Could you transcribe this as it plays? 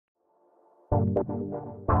What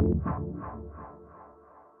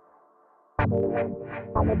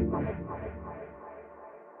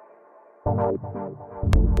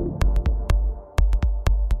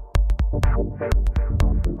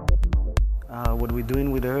we're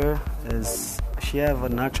doing with her is she have a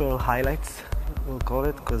natural highlights, we'll call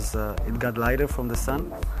it, because it got lighter from the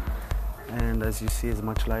sun, and as you see it's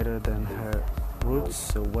much lighter than her roots.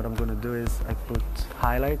 So what I'm gonna do is I put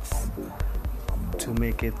highlights to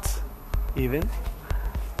make it even,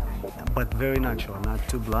 but very natural, not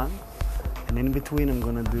too blonde. And in between I'm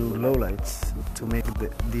gonna do lowlights to make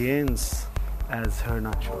the ends as her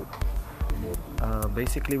natural.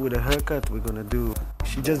 Basically with a haircut we're gonna do,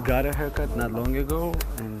 she just got a haircut not long ago,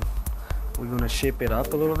 and we're gonna shape it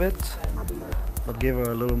up a little bit, but give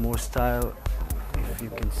her a little more style. If you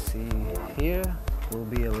can see here, will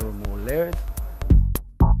be a little more layered.